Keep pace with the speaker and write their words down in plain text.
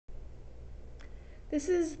This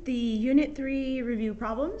is the Unit 3 review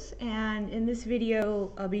problems, and in this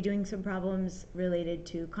video I'll be doing some problems related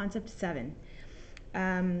to Concept 7.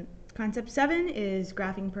 Concept 7 is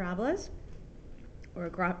graphing parabolas, or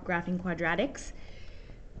graphing quadratics.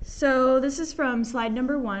 So this is from slide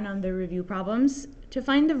number 1 on the review problems. To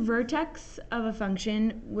find the vertex of a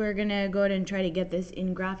function, we're going to go ahead and try to get this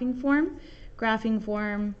in graphing form. Graphing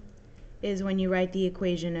form is when you write the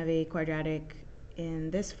equation of a quadratic in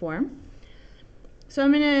this form. So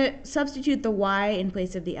I'm going to substitute the y in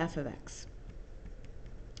place of the f of x.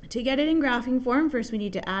 To get it in graphing form, first we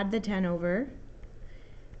need to add the 10 over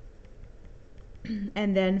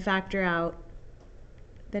and then factor out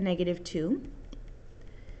the negative 2.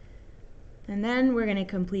 And then we're going to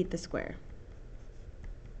complete the square.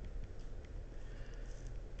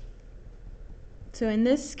 So in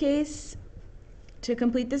this case, to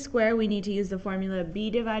complete the square, we need to use the formula b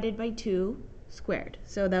divided by 2 squared.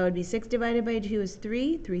 So that would be 6 divided by 2 is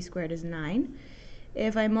 3, 3 squared is 9.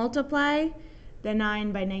 If I multiply the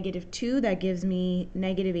 9 by negative 2, that gives me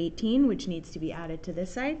negative 18, which needs to be added to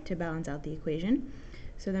this side to balance out the equation.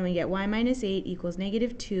 So then we get y minus 8 equals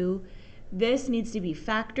negative 2. This needs to be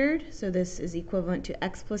factored, so this is equivalent to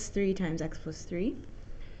x plus 3 times x plus 3.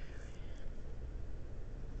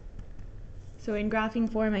 So in graphing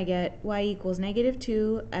form, I get y equals negative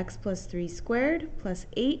 2, x plus 3 squared plus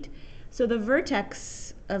 8. So the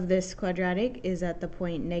vertex of this quadratic is at the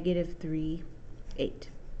point negative 3, 8.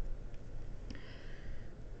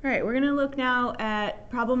 All right, we're going to look now at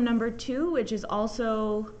problem number 2, which is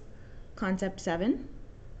also concept 7.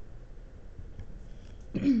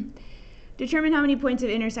 Determine how many points of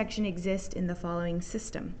intersection exist in the following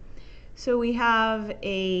system. So we have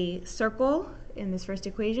a circle in this first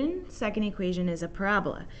equation. Second equation is a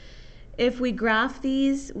parabola. If we graph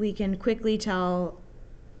these, we can quickly tell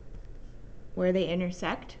where they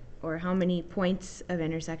intersect, or how many points of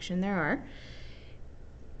intersection there are.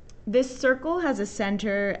 This circle has a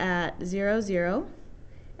center at 0, 0,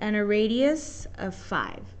 and a radius of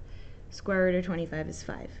 5. Square root of 25 is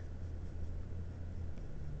 5.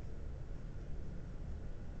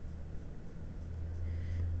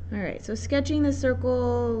 All right, so sketching the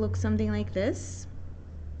circle looks something like this.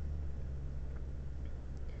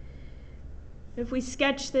 If we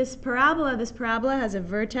sketch this parabola has a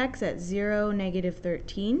vertex at 0, negative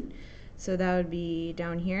 13. So that would be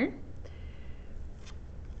down here.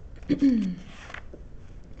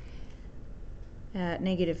 At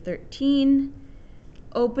negative 13,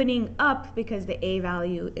 opening up because the a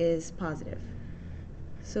value is positive.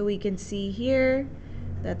 So we can see here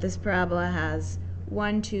that this parabola has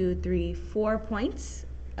 1, 2, 3, 4 points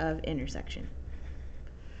of intersection.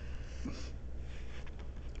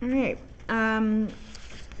 All right.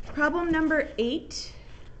 Problem number 8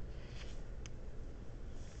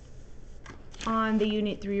 on the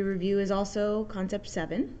Unit 3 review is also concept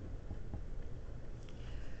 7.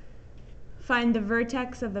 Find the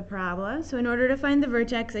vertex of the parabola. So in order to find the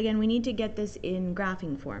vertex, again, we need to get this in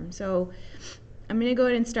graphing form. So I'm going to go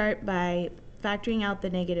ahead and start by factoring out the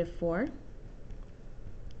negative 4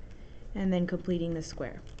 and then completing the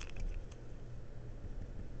square.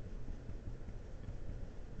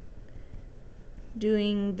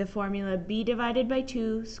 Doing the formula b divided by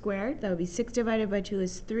 2 squared, that would be 6 divided by 2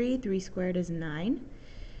 is 3, 3 squared is 9.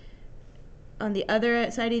 On the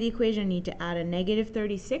other side of the equation, I need to add a negative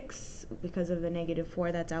 36 because of the negative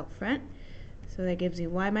 4 that's out front. So that gives me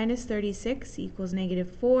y minus 36 equals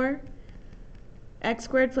negative 4. X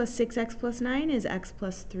squared plus 6x plus 9 is x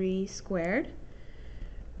plus 3 squared.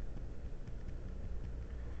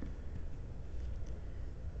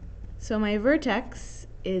 So my vertex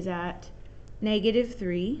is at negative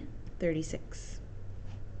 3, 36.